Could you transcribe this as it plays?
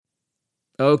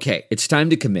Okay, it's time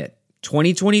to commit.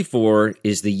 2024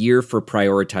 is the year for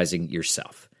prioritizing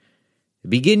yourself.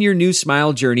 Begin your new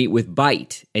smile journey with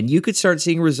Byte, and you could start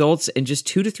seeing results in just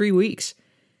 2 to 3 weeks.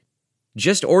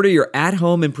 Just order your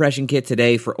at-home impression kit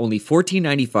today for only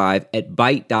 $14.95 at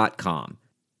Byte.com.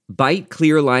 Byte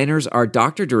clear liners are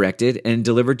doctor-directed and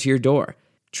delivered to your door.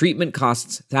 Treatment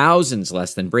costs thousands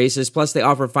less than braces, plus they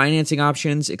offer financing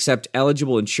options, accept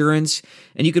eligible insurance,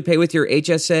 and you could pay with your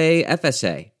HSA,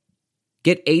 FSA.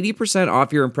 Get 80%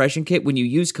 off your impression kit when you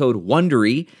use code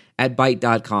WONDERY at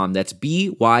Byte.com. That's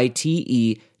BYTE.com.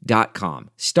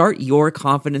 Start your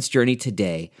confidence journey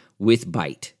today with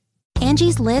Byte.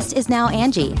 Angie's List is now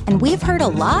Angie, and we've heard a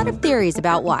lot of theories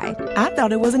about why. I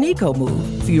thought it was an eco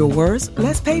move. Fewer words,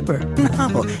 less paper.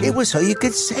 No, it was so you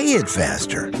could say it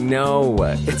faster. No,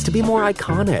 it's to be more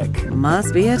iconic.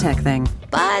 Must be a tech thing.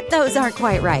 But those aren't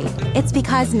quite right. It's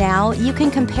because now you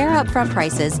can compare upfront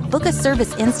prices, book a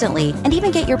service instantly, and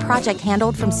even get your project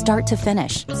handled from start to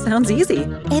finish. Sounds easy.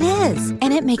 It is,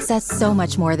 and it makes us so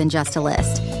much more than just a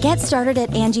list. Get started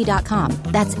at Angie.com.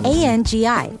 That's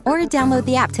ANGI, or download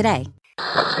the app today.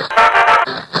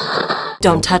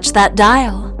 Don't touch that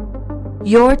dial.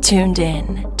 You're tuned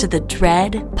in to the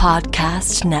Dread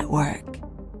Podcast Network.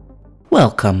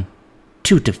 Welcome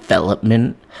to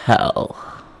Development Hell.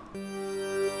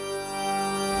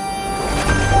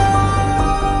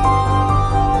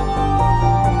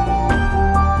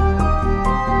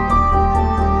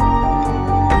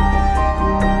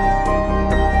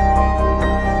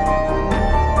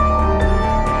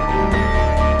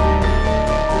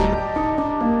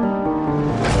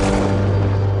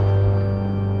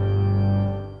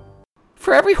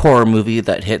 For every horror movie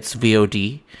that hits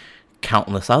VOD,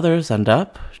 countless others end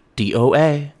up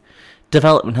DOA.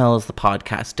 Development Hell is the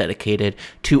podcast dedicated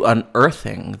to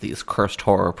unearthing these cursed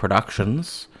horror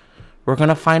productions. We're going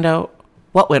to find out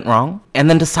what went wrong, and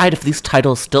then decide if these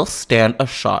titles still stand a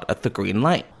shot at the green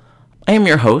light. I am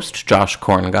your host, Josh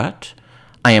Korngut.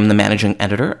 I am the managing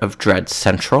editor of Dread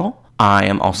Central. I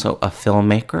am also a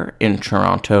filmmaker in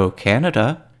Toronto,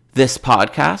 Canada. This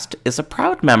podcast is a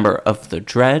proud member of the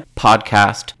Dread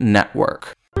Podcast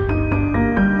Network.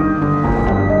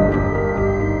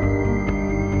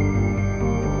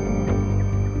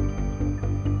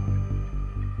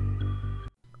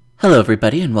 Hello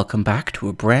everybody, and welcome back to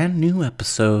a brand new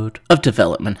episode of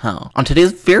Development Hell. On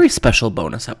today's very special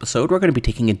bonus episode, we're going to be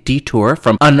taking a detour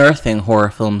from unearthing horror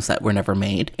films that were never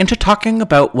made into talking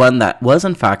about one that was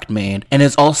in fact made and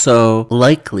is also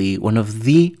likely one of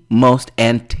the most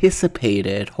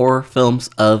anticipated horror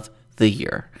films of the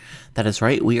year. That is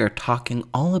right, we are talking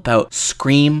all about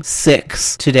Scream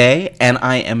 6 today, and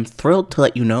I am thrilled to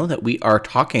let you know that we are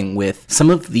talking with some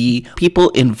of the people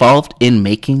involved in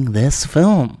making this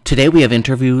film. Today we have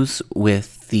interviews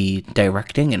with the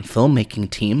directing and filmmaking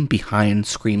team behind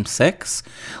Scream 6.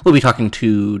 We'll be talking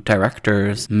to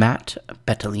directors Matt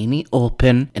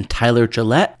Bettinelli-Olpin and Tyler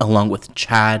Gillett, along with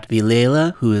Chad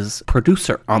Villella, who is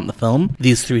producer on the film.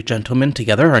 These three gentlemen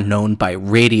together are known by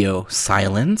Radio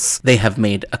Silence. They have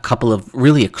made a couple of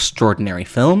really extraordinary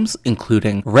films,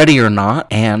 including Ready or Not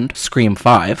and Scream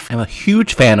 5. I'm a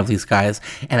huge fan of these guys,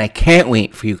 and I can't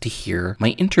wait for you to hear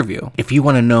my interview. If you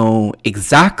want to know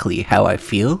exactly how I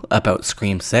feel about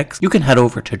Scream 6, you can head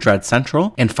over to Dread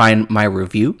Central and find my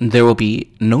review. There will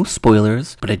be no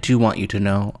spoilers, but I do want you to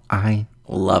know I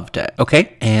loved it.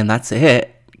 Okay, and that's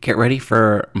it. Get ready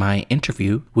for my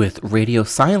interview with Radio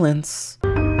Silence.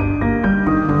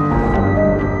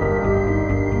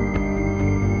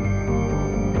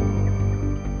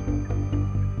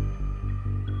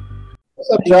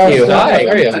 What's up, Josh? Hi,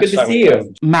 how are you? It's good to see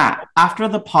you. Matt, after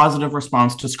the positive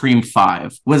response to Scream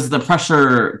 5, was the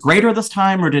pressure greater this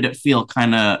time, or did it feel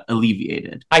kind of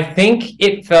alleviated? I think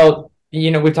it felt,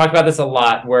 we've talked about this a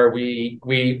lot, where we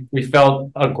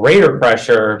felt a greater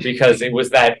pressure because it was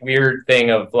that weird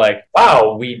thing of like,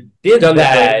 wow, we did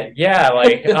that. Yeah,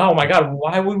 like, oh my God,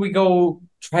 why would we go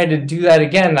try to do that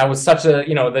again? That was such a,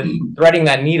 the threading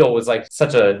that needle was like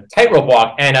such a tightrope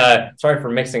walk. And sorry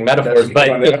for mixing metaphors, but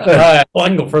I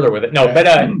can go further with it. No, but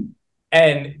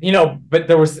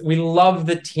we love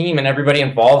the team and everybody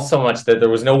involved so much that there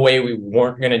was no way we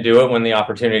weren't going to do it when the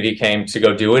opportunity came to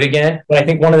go do it again. But I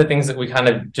think one of the things that we kind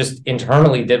of just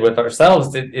internally did with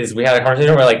ourselves is we had a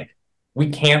conversation where like, we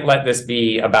can't let this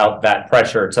be about that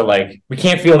pressure to like, we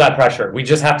can't feel that pressure. We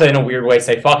just have to, in a weird way,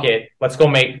 say, fuck it. Let's go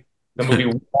make the movie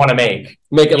we want to make.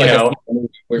 Make it like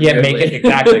make it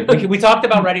exactly. We talked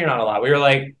about Ready or Not a lot. We were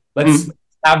like, let's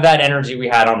have that energy we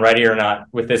had on Ready or Not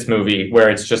with this movie, where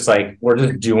it's just like we're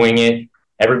just doing it.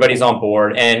 Everybody's on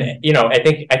board, and I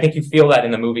think you feel that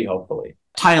in the movie, hopefully.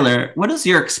 Tyler, what has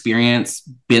your experience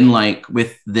been like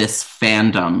with this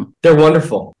fandom? They're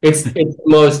wonderful. It's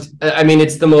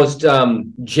the most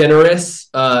generous,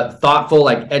 thoughtful,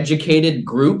 like educated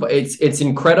group. It's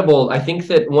incredible. I think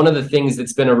that one of the things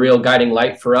that's been a real guiding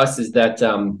light for us is that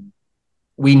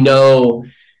we know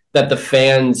that the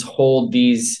fans hold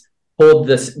these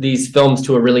films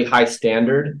to a really high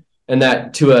standard, and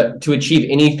that to achieve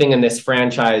anything in this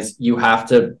franchise, you have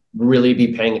to really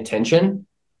be paying attention.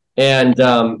 And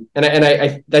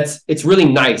it's really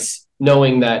nice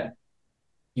knowing that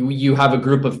you have a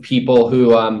group of people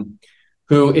who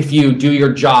if you do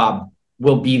your job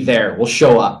will be there, will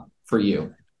show up for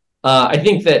you. I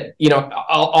think that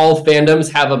all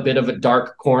fandoms have a bit of a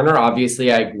dark corner. Obviously,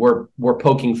 we're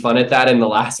poking fun at that in the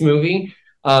last movie,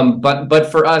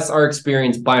 but for us, our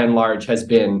experience by and large has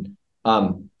been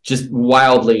just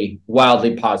wildly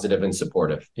positive and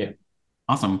supportive. Yeah,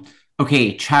 awesome.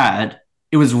 Okay, Chad.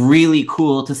 It was really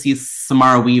cool to see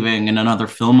Samara Weaving in another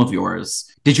film of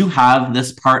yours. Did you have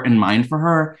this part in mind for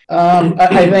her?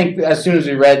 I think as soon as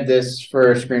we read this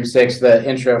for Scream 6, the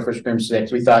intro for Scream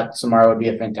 6, we thought Samara would be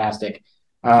a fantastic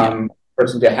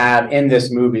person to have in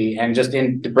this movie and just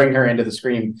to bring her into the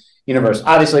Scream universe.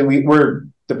 Obviously, we're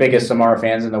the biggest Samara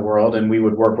fans in the world, and we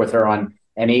would work with her on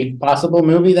any possible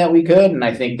movie that we could, and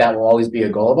I think that will always be a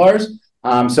goal of ours.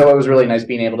 So it was really nice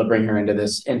being able to bring her into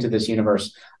this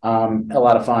universe. A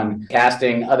lot of fun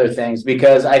casting other things,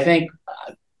 because I think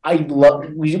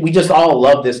we just all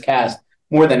love this cast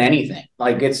more than anything.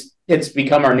 Like it's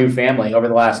become our new family over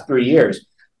the last 3 years.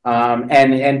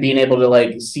 And being able to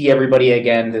like see everybody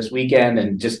again this weekend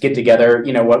and just get together,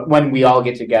 when we all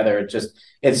get together,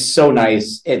 it's so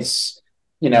nice.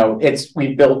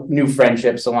 We've built new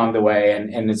friendships along the way,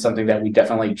 and it's something that we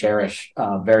definitely cherish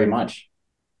very much.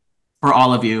 For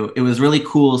all of you, it was really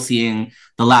cool seeing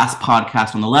the Last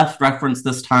Podcast on the Left reference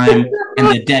this time and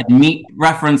the Dead Meat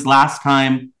reference last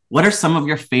time. What are some of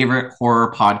your favorite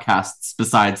horror podcasts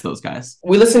besides those guys?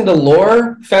 We listened to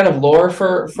Lore, fan of Lore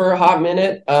for a hot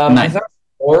minute. Nice. I thought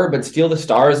horror, but Steal the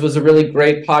Stars was a really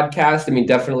great podcast. I mean,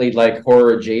 definitely like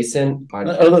horror adjacent.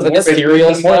 Morbid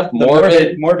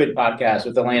podcast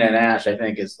with Elena and Ash, I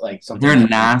think, is like something. They're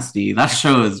nasty. That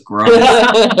show is gross.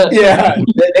 Yeah,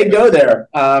 they go there.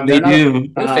 They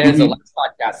do. Fans of Last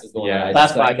Podcast is the one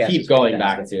I keep going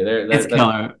back to. It's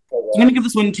killer. I'm going to give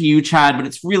this one to you, Chad, but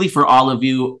it's really for all of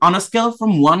you. On a scale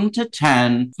from 1 to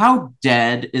 10, how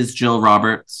dead is Jill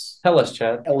Roberts? Tell us,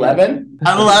 Chad. 11?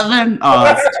 11? Oh,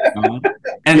 that's too bad.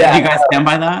 And do you guys stand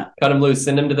by that? Cut him loose.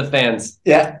 Send him to the fans.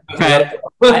 Yeah. Okay.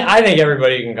 I think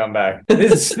everybody can come back.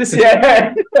 This is the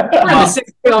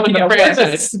sixth film in the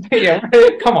franchise.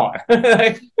 Come on.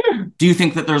 Do you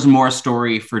think that there's more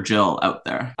story for Jill out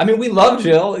there? I mean, we love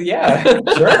Jill. Yeah,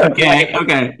 sure. Okay.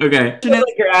 I feel like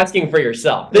you're asking for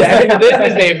yourself. This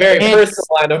is a very personal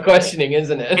line of questioning,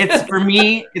 isn't it? It's for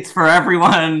me. It's for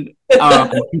everyone.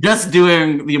 Just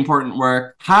doing the important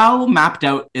work. How mapped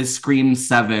out is Scream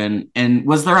 7? And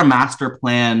was there a master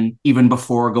plan even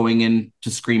before going into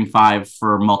Scream 5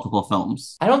 for multiple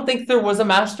films? I don't think there was a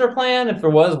master plan. If there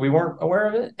was, we weren't aware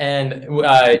of it. And,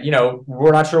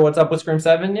 we're not sure what's up with Scream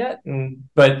 7 yet.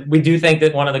 But we do think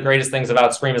that one of the greatest things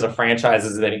about Scream as a franchise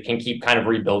is that it can keep kind of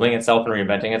rebuilding itself and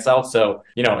reinventing itself. So,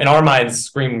 in our minds,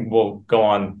 Scream will go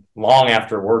on long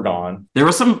after we're gone. There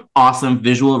were some awesome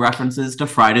visual references to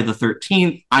Friday the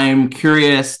 13th. I'm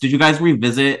curious, did you guys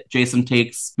revisit Jason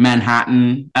Takes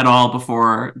Manhattan at all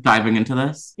before diving into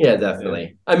this? Yeah,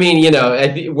 definitely. I mean, I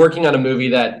think working on a movie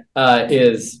that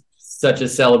is such a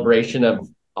celebration of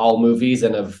all movies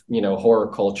and of, horror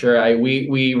culture,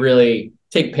 we really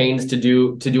take pains to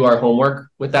do our homework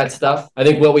with that stuff. I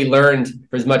think what we learned,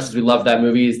 for as much as we love that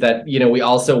movie, is that we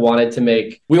also wanted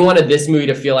this movie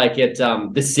to feel like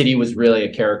the city was really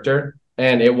a character,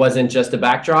 and it wasn't just a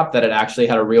backdrop, that it actually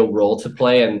had a real role to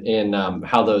play in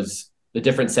how the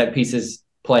different set pieces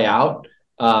play out.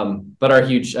 But are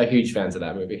huge fans of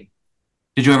that movie.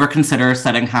 Did you ever consider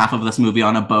setting half of this movie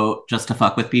on a boat just to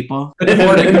fuck with people? For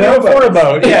a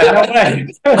boat. Yeah, no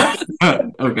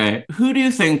way. Okay. Who do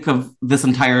you think of this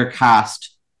entire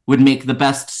cast would make the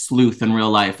best sleuth in real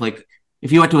life? Like,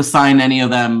 if you had to assign any of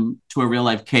them to a real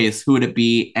life case, who would it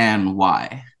be and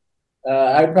why?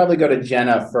 I'd probably go to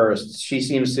Jenna first. She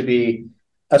seems to be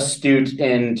astute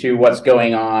into what's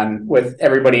going on with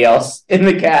everybody else in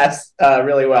the cast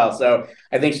really well. So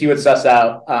I think she would suss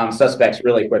out suspects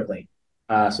really quickly.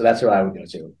 So that's who I would go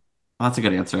to. Well, that's a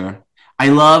good answer. I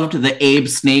loved the Abe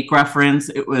Snake reference.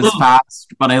 It was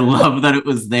fast, but I love that it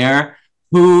was there.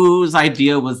 Whose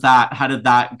idea was that? How did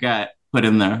that get put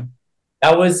in there?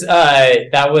 That was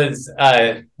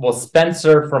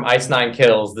Spencer from Ice Nine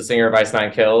Kills, the singer of Ice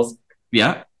Nine Kills.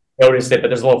 Yeah. Noticed it, but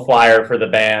there's a little flyer for the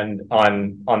band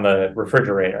on the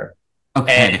refrigerator.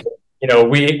 Okay. And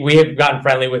we have gotten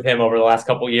friendly with him over the last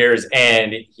couple of years,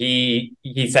 and he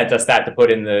sent us that to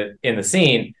put in the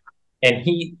scene, and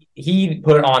he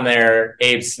put on there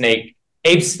Abe's Snake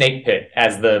Pit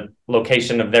as the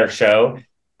location of their show.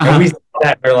 And we saw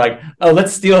that, we're like, oh,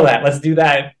 let's steal that. Let's do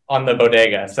that on the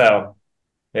bodega. So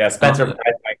yeah, Spencer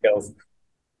prides my kills.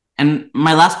 And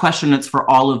my last question is for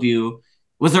all of you.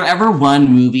 Was there ever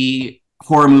one movie,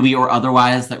 horror movie or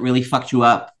otherwise, that really fucked you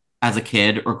up as a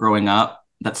kid or growing up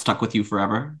that stuck with you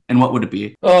forever? And what would it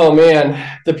be? Oh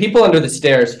man, The People Under the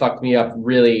Stairs fucked me up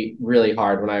really, really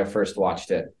hard when I first watched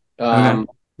it. Okay.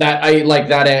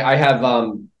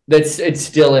 It's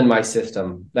still in my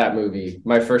system, that movie.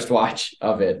 My first watch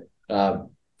of it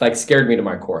scared me to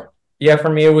my core. Yeah, for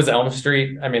me, it was Elm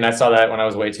Street. I mean, I saw that when I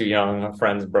was way too young. A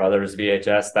friend's brother's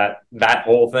VHS, that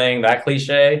whole thing, that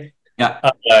cliche. Yeah.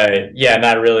 And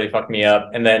that really fucked me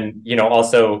up. And then,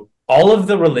 also all of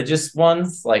the religious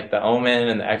ones, like The Omen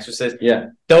and The Exorcist. Yeah.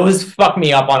 Those fuck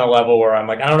me up on a level where I'm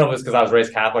like, I don't know if it's because I was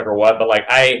raised Catholic or what, but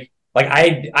I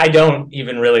don't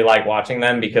even really like watching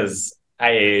them because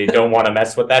I don't want to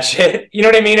mess with that shit. You know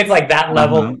what I mean? It's like that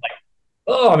level.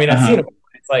 I've seen it.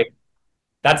 It's like,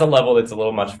 that's a level that's a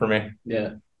little much for me.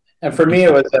 Yeah. And for me,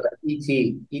 it was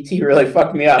E.T. E.T. really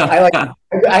fucked me up.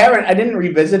 I didn't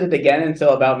revisit it again until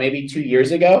about maybe 2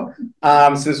 years ago,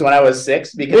 since when I was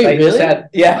 6. Because just had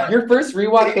your first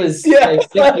rewatch was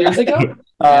 6 years ago.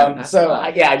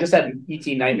 I just had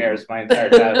E.T. nightmares my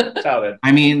entire childhood.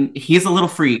 I mean, he's a little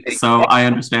freak, so I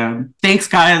understand. Thanks,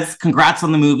 guys. Congrats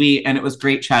on the movie, and it was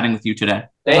great chatting with you today.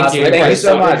 Thank you. Thank you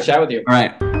so much. Chat with you. All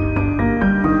right.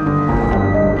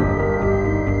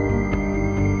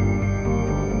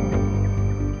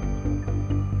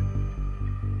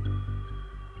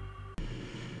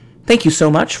 Thank you so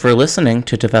much for listening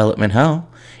to Development Hell.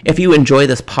 If you enjoy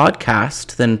this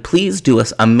podcast, then please do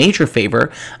us a major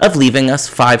favor of leaving us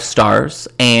 5 stars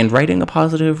and writing a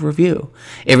positive review.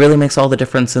 It really makes all the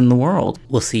difference in the world.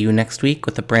 We'll see you next week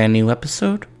with a brand new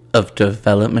episode of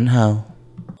Development Hell.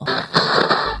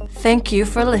 Thank you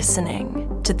for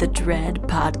listening to the Dread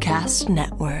Podcast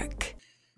Network.